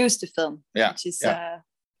have produced the film. Which is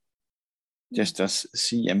just as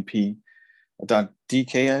CMP.dk,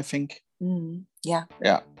 I think.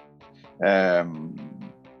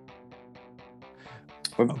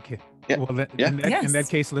 Okay. Well, in that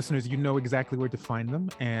case, listeners, you know exactly where to find them.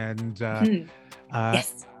 And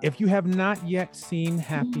if you have not yet seen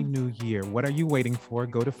Happy New Year, what are you waiting for?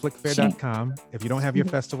 Go to flickfair.com. If you don't have your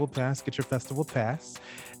festival pass, get your festival pass.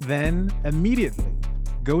 Then immediately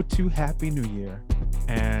go to Happy New Year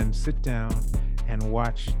and sit down and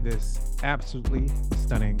watch this absolutely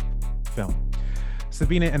stunning film.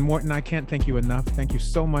 Sabine and Morten, I can't thank you enough. Thank you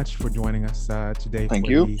so much for joining us today. Thank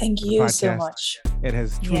you. Thank you so much. It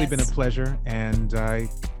has truly been a pleasure, and I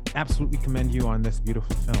absolutely commend you on this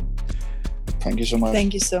beautiful film. Thank you so much.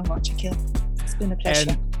 Thank you so much, Akil. It's been a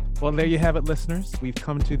pleasure. Well, there you have it, listeners. We've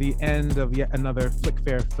come to the end of yet another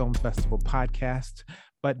Flickfair Film Festival podcast.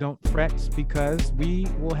 But don't fret, because we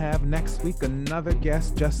will have next week another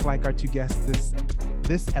guest, just like our 2 guests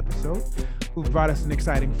this episode, who brought us an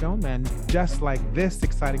exciting film. And just like this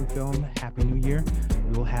exciting film, Happy New Year,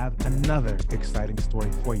 we will have another exciting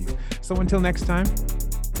story for you. So until next time,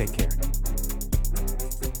 take care.